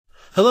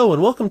Hello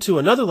and welcome to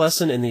another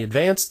lesson in the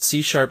Advanced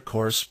C#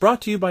 course brought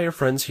to you by your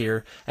friends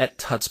here at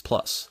Tuts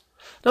Plus.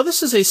 Now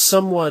this is a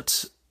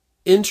somewhat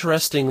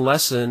interesting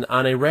lesson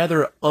on a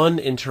rather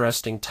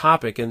uninteresting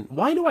topic, and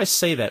why do I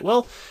say that?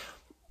 Well,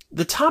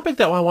 the topic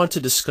that I want to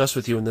discuss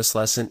with you in this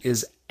lesson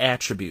is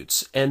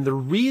attributes, and the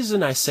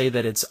reason I say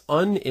that it's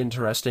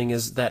uninteresting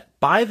is that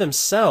by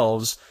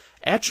themselves,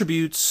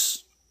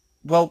 attributes,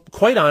 well,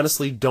 quite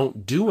honestly,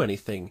 don't do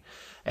anything.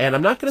 And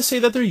I'm not going to say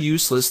that they're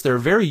useless. They're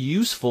very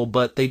useful,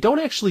 but they don't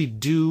actually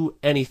do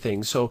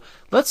anything. So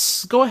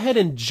let's go ahead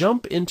and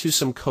jump into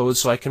some code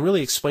so I can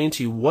really explain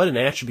to you what an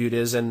attribute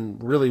is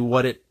and really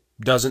what it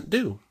doesn't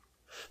do.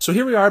 So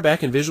here we are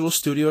back in Visual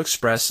Studio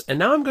Express, and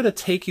now I'm going to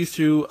take you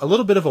through a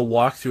little bit of a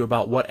walkthrough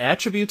about what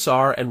attributes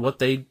are and what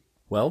they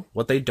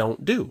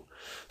don't do.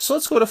 So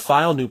let's go to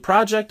File, New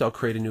Project. I'll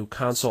create a new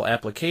console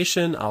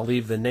application. I'll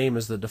leave the name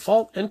as the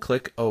default and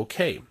click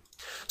OK.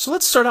 So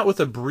let's start out with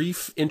a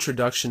brief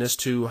introduction as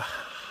to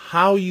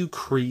how you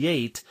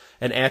create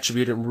an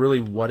attribute and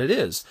really what it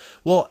is.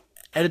 Well,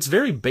 at its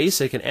very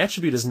basic, an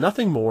attribute is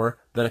nothing more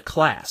than a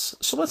class.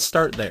 So let's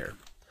start there.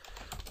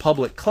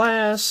 Public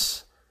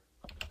class,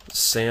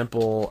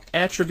 sample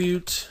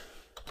attribute.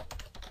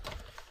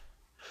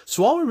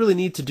 So all we really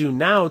need to do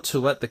now to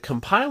let the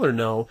compiler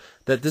know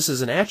that this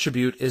is an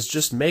attribute is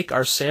just make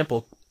our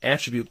sample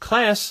attribute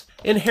class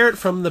inherit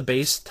from the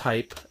base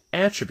type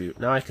attribute.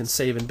 Now I can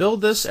save and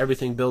build this,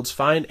 everything builds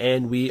fine,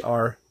 and we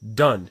are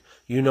done.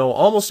 You know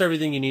almost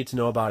everything you need to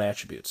know about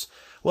attributes.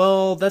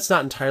 Well, that's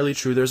not entirely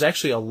true. There's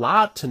actually a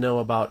lot to know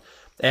about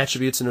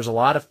attributes, and there's a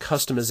lot of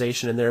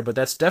customization in there, but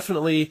that's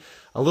definitely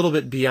a little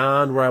bit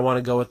beyond where I want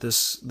to go with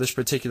this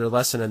particular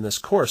lesson in this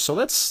course. So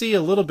let's see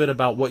a little bit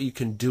about what you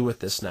can do with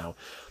this now.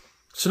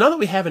 So now that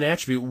we have an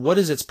attribute, what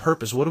is its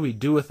purpose? What do we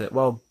do with it?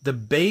 Well, the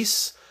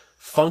base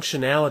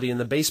functionality and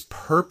the base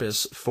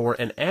purpose for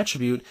an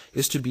attribute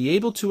is to be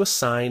able to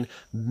assign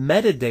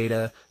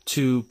metadata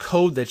to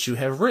code that you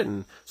have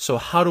written. So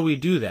how do we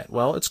do that?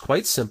 Well, it's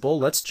quite simple.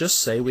 Let's just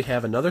say we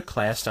have another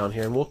class down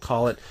here and we'll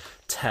call it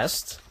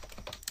test.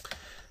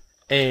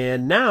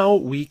 And now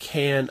we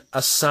can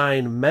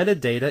assign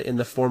metadata in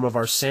the form of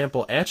our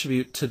sample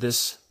attribute to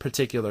this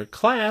particular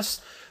class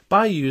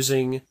by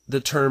using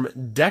the term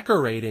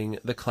decorating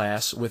the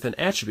class with an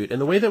attribute. And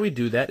the way that we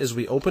do that is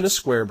we open a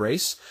square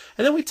brace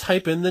and then we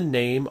type in the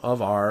name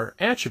of our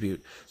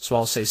attribute. So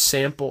I'll say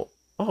sample,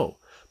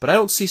 but I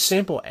don't see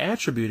sample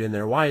attribute in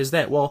there. Why is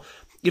that? Well,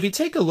 if you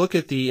take a look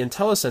at the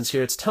IntelliSense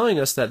here, it's telling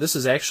us that this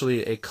is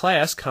actually a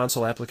class,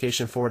 console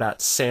application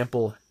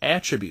sample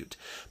attribute.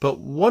 But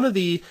one of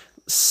the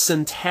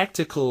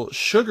syntactical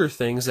sugar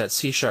things that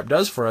C#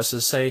 does for us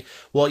is say,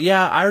 well,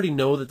 yeah, I already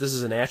know that this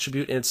is an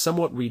attribute, and it's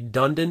somewhat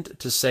redundant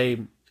to say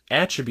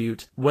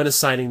attribute when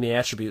assigning the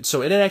attribute.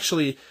 So it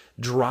actually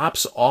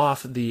drops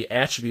off the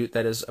attribute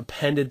that is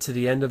appended to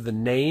the end of the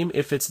name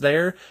if it's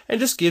there, and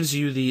just gives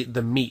you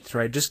the meat,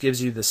 right? Just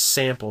gives you the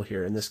sample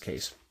here in this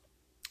case.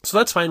 So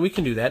that's fine, we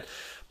can do that.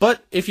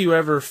 But if you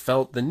ever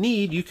felt the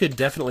need, you could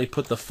definitely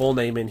put the full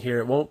name in here.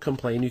 It won't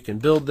complain. You can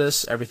build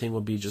this. Everything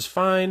will be just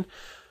fine.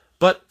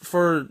 But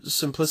for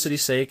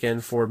simplicity's sake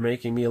and for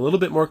making me a little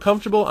bit more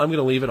comfortable, I'm going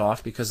to leave it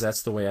off because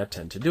that's the way I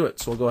tend to do it.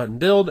 So we'll go ahead and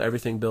build.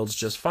 Everything builds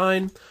just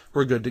fine.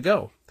 We're good to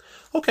go.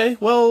 Okay,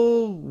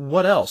 well,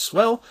 what else?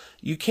 Well,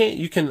 you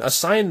can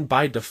assign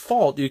by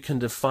default, you can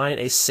define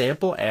a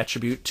sample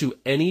attribute to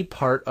any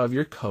part of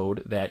your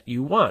code that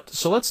you want.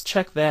 So let's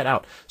check that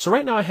out. So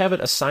right now I have it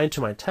assigned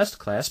to my test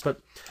class, but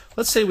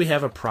let's say we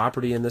have a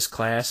property in this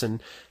class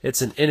and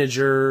it's an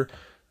integer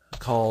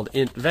called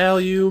int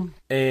value,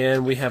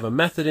 and we have a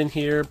method in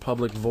here,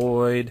 public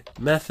void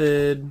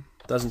method,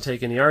 doesn't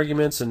take any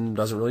arguments and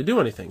doesn't really do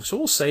anything. So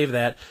we'll save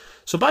that.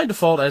 So by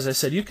default, as I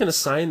said, you can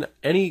assign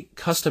any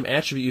custom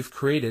attribute you've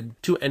created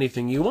to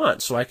anything you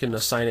want. So I can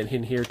assign it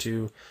in here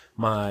to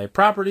my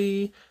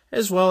property,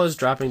 as well as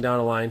dropping down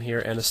a line here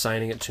and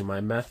assigning it to my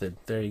method.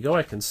 There you go.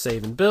 I can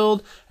save and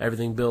build.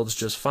 Everything builds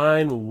just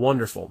fine.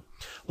 Wonderful.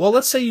 Well,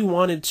 let's say you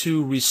wanted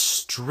to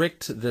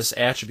restrict this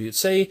attribute.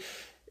 Say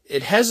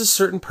it has a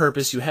certain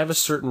purpose, you have a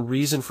certain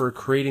reason for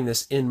creating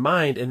this in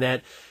mind, and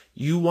that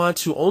you want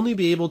to only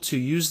be able to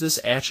use this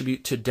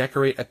attribute to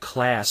decorate a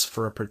class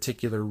for a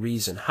particular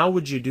reason. How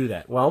would you do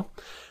that? Well,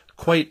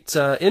 quite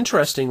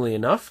interestingly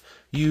enough,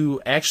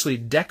 you actually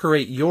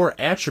decorate your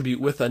attribute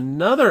with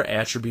another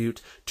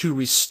attribute to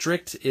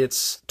restrict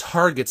its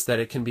targets that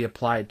it can be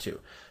applied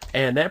to.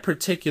 And that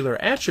particular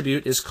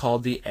attribute is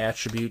called the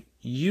attribute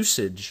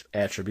usage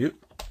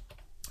attribute.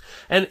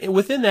 And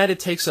within that, it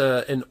takes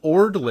an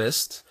ORD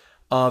list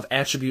of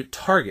attribute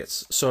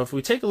targets. So if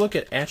we take a look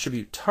at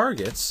attribute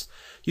targets,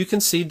 you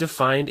can see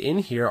defined in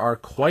here are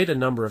quite a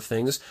number of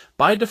things.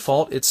 By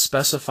default, it's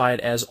specified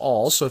as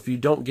all, so if you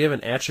don't give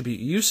an attribute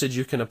usage,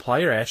 you can apply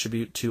your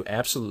attribute to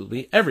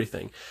absolutely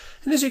everything.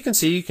 And as you can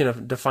see, you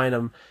can define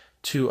them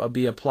to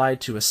be applied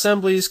to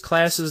assemblies,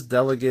 classes,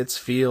 delegates,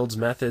 fields,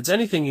 methods,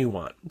 anything you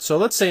want. So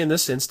let's say in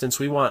this instance,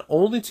 we want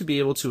only to be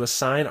able to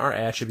assign our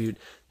attribute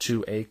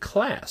to a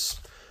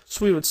class.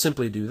 So we would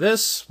simply do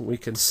this. We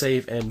can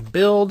save and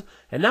build.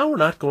 And now we're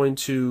not going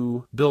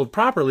to build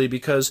properly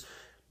because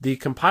the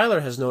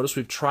compiler has noticed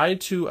we've tried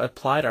to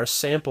apply our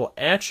sample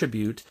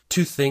attribute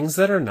to things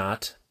that are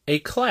not a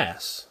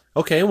class.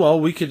 Okay, well,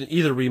 we could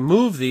either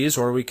remove these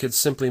or we could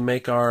simply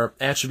make our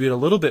attribute a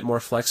little bit more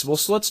flexible.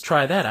 So let's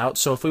try that out.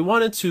 So if we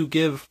wanted to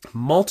give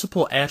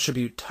multiple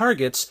attribute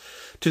targets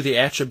to the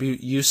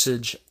attribute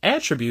usage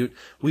attribute,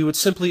 we would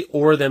simply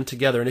OR them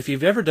together. And if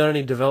you've ever done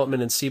any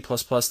development in C++,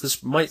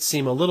 this might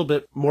seem a little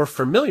bit more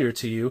familiar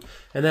to you.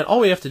 And then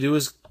all we have to do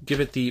is give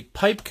it the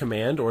pipe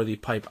command or the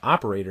pipe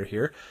operator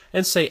here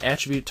and say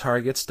attribute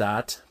targets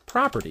dot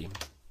property.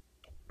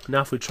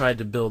 Now if we tried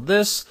to build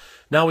this,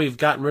 now we've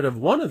gotten rid of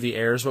one of the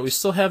errors, but we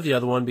still have the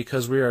other one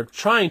because we are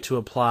trying to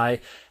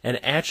apply an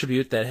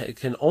attribute that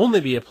can only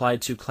be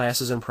applied to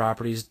classes and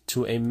properties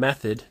to a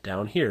method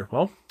down here.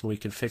 Well, we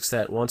can fix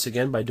that once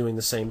again by doing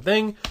the same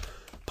thing.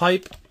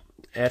 Pipe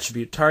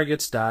attribute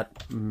targets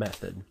dot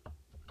method.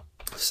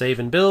 Save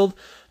and build.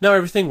 Now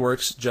everything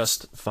works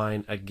just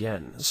fine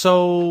again.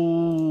 So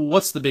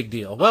what's the big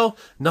deal? Well,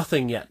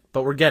 nothing yet,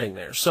 but we're getting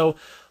there. So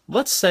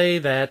let's say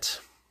that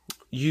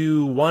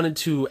you wanted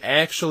to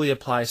actually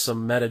apply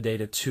some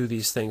metadata to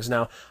these things.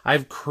 Now,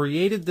 I've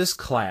created this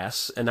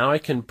class, and now I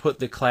can put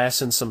the class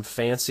in some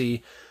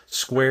fancy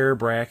square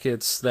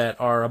brackets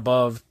that are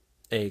above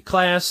a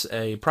class,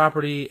 a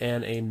property,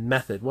 and a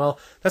method. Well,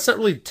 that's not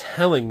really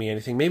telling me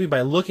anything. Maybe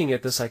by looking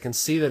at this, I can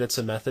see that it's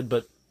a method,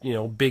 but, you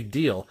know, big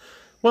deal.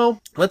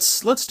 Well, let's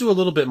do a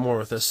little bit more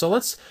with this. So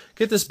let's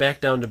get this back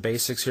down to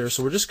basics here.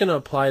 So we're just going to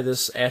apply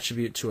this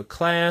attribute to a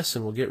class,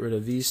 and we'll get rid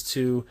of these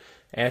two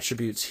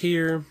attributes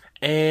here.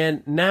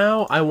 And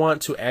now I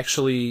want to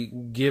actually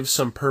give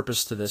some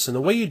purpose to this. And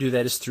the way you do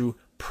that is through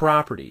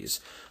properties.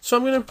 So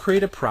I'm going to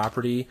create a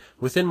property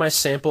within my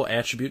sample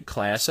attribute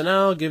class, and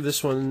I'll give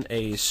this one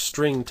a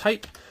string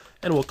type,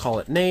 and we'll call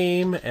it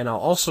name, and I'll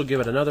also give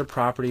it another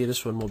property.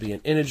 This one will be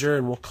an integer,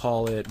 and we'll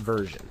call it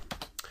version.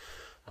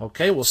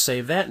 Okay, we'll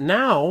save that.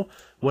 Now,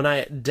 when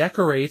I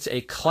decorate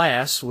a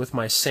class with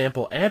my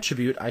sample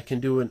attribute, I can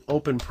do an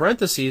open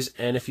parentheses,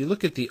 and if you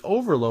look at the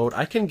overload,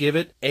 I can give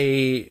it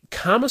a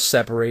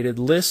comma-separated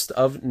list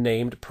of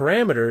named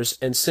parameters,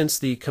 and since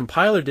the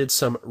compiler did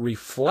some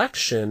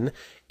reflection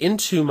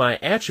into my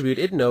attribute,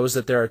 it knows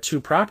that there are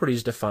two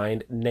properties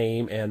defined,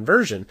 name and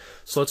version.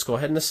 So let's go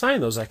ahead and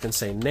assign those. I can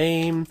say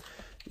name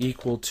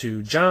equal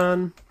to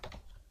John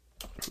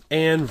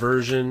and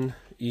version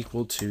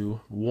equal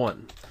to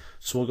 1.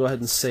 So we'll go ahead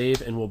and save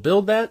and we'll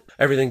build that.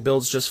 Everything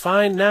builds just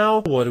fine.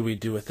 Now, what do we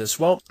do with this?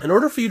 Well, in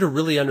order for you to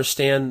really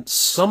understand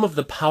some of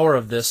the power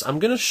of this, I'm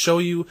going to show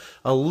you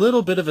a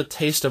little bit of a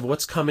taste of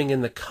what's coming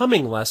in the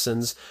coming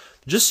lessons,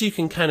 just so you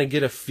can kind of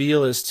get a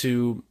feel as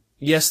to,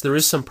 yes, there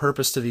is some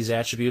purpose to these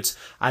attributes.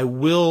 I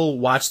will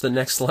watch the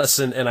next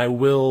lesson and I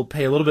will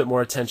pay a little bit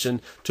more attention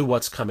to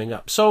what's coming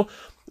up. So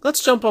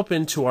let's jump up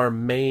into our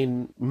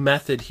main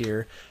method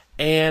here.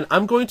 And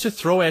I'm going to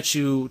throw at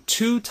you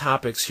two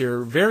topics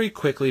here very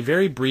quickly,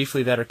 very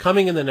briefly, that are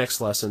coming in the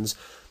next lessons.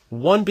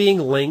 One being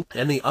link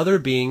and the other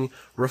being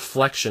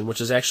reflection,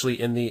 which is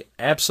actually in the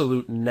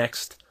absolute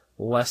next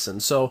lesson.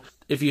 So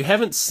if you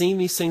haven't seen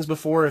these things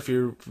before, if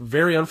you're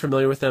very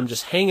unfamiliar with them,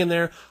 just hang in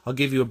there. I'll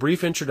give you a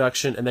brief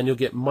introduction, and then you'll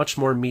get much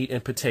more meat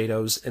and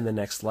potatoes in the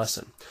next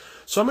lesson.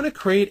 So I'm going to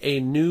create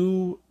a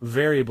new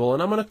variable,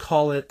 and I'm going to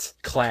call it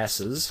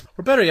classes.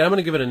 Or better yet, I'm going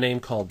to give it a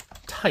name called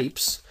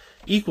types.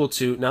 Equal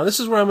to, now this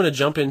is where I'm going to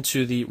jump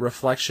into the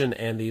reflection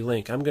and the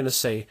link. I'm going to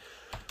say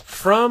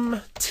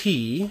from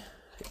T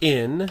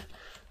in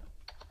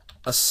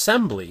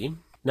assembly.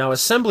 Now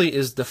assembly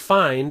is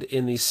defined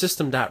in the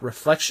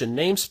system.reflection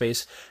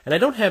namespace, and I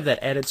don't have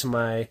that added to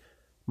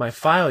my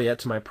file yet,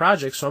 to my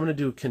project, so I'm going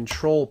to do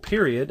control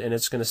period, and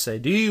it's going to say,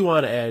 do you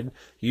want to add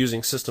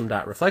using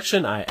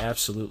system.reflection? I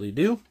absolutely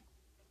do.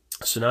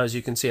 So now as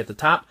you can see at the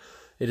top,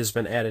 it has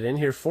been added in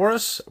here for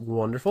us.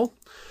 Wonderful.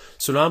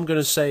 So now I'm going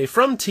to say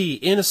from T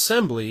in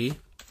assembly,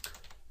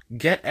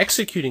 get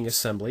executing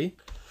assembly,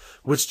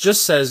 which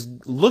just says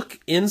look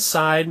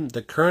inside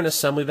the current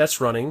assembly that's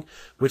running,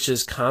 which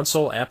is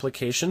console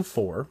application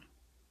 4.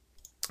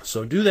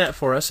 So do that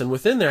for us, and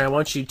within there I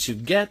want you to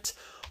get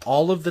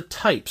all of the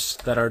types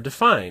that are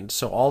defined.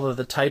 So all of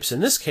the types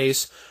in this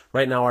case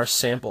right now are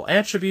sample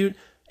attribute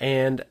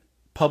and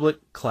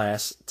public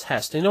class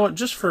test. And you know what,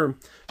 just for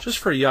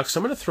yucks,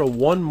 I'm going to throw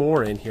one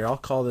more in here. I'll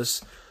call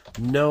this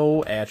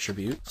no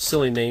attribute.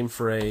 Silly name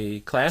for a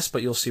class,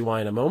 but you'll see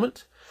why in a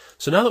moment.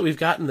 So now that we've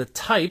gotten the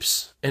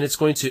types, and it's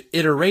going to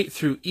iterate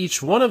through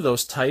each one of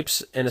those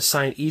types and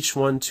assign each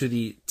one to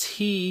the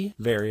T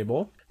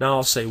variable. Now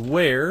I'll say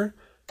where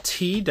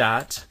T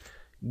dot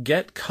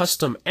get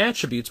custom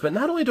attributes, but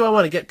not only do I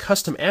want to get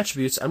custom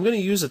attributes, I'm going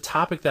to use a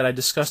topic that I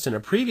discussed in a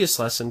previous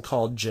lesson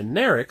called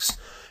generics,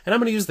 and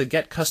I'm going to use the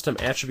get custom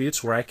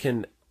attributes where I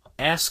can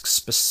ask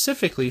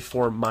specifically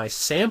for my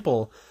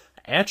sample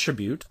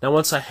attribute. Now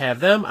once I have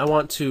them, I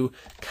want to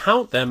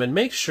count them and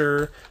make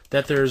sure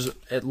that there's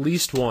at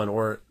least one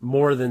or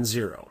more than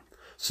 0.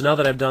 So now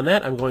that I've done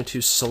that, I'm going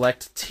to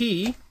select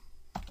T,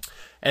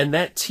 and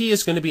that T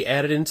is going to be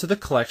added into the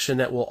collection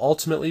that will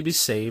ultimately be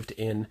saved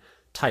in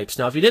types.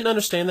 Now, if you didn't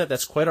understand that,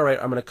 that's quite all right.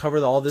 I'm going to cover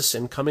all this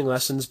in coming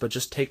lessons, but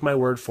just take my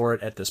word for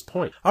it at this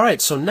point. All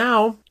right, so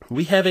now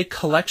we have a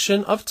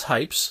collection of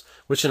types,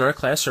 which in our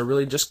class are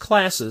really just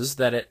classes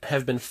that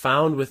have been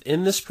found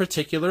within this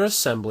particular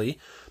assembly,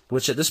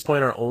 which at this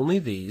point are only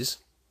these,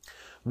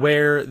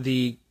 where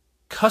the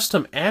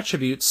custom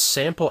attribute,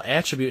 sample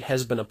attribute,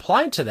 has been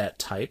applied to that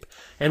type.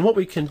 And what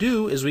we can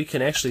do is we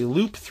can actually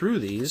loop through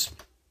these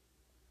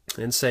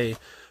and say,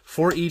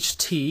 for each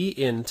T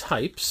in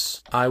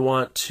types, I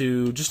want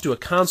to just do a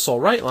console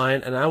write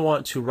line, and I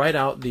want to write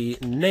out the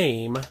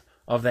name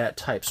of that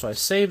type. So I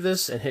save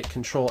this and hit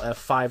Control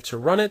F5 to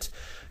run it.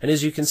 And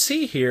as you can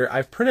see here,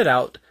 I've printed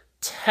out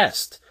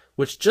test,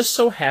 which just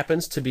so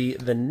happens to be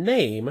the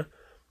name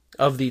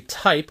of the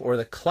type or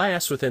the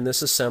class within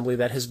this assembly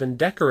that has been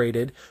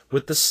decorated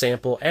with the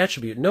sample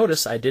attribute.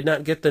 Notice I did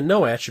not get the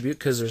no attribute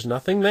because there's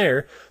nothing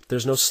there.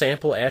 There's no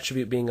sample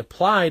attribute being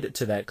applied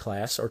to that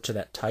class or to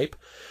that type.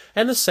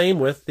 And the same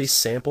with the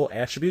sample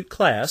attribute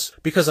class,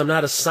 because I'm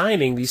not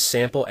assigning the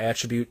sample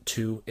attribute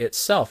to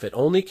itself. It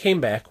only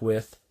came back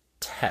with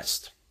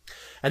test.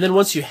 And then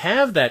once you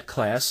have that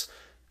class,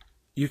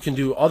 you can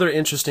do other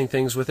interesting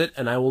things with it,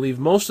 and I will leave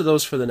most of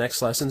those for the next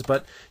lessons,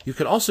 but you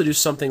could also do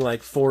something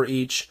like for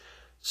each,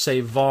 say,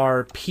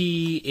 var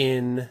p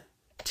in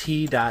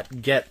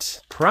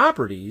t.get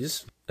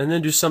properties, and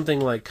then do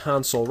something like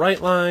console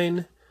write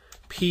line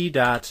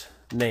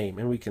p.name,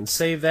 and we can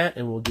save that,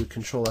 and we'll do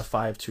Control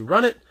F5 to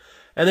run it.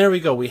 And there we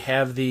go. We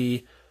have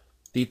the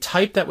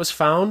type that was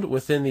found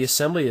within the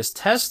assembly is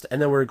test,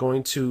 and then we're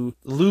going to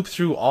loop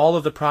through all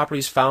of the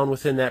properties found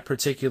within that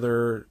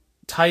particular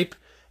type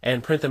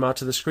and print them out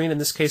to the screen. In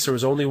this case, there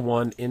was only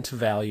one int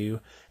value,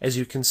 as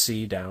you can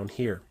see down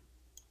here.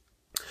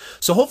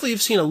 So hopefully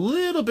you've seen a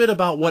little bit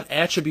about what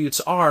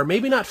attributes are,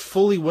 maybe not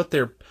fully what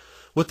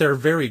they're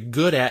very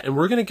good at, and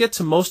we're going to get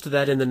to most of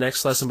that in the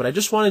next lesson, but I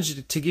just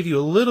wanted to give you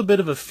a little bit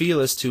of a feel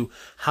as to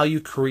how you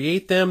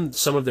create them,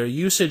 some of their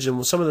usage,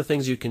 and some of the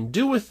things you can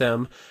do with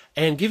them,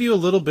 and give you a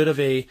little bit of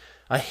a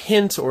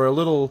hint or a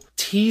little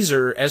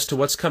teaser as to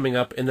what's coming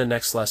up in the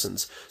next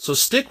lessons. So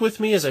stick with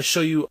me as I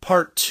show you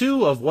part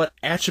 2 of what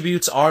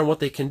attributes are and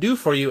what they can do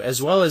for you,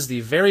 as well as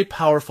the very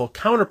powerful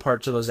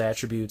counterpart to those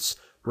attributes,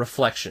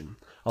 reflection.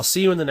 I'll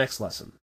see you in the next lesson.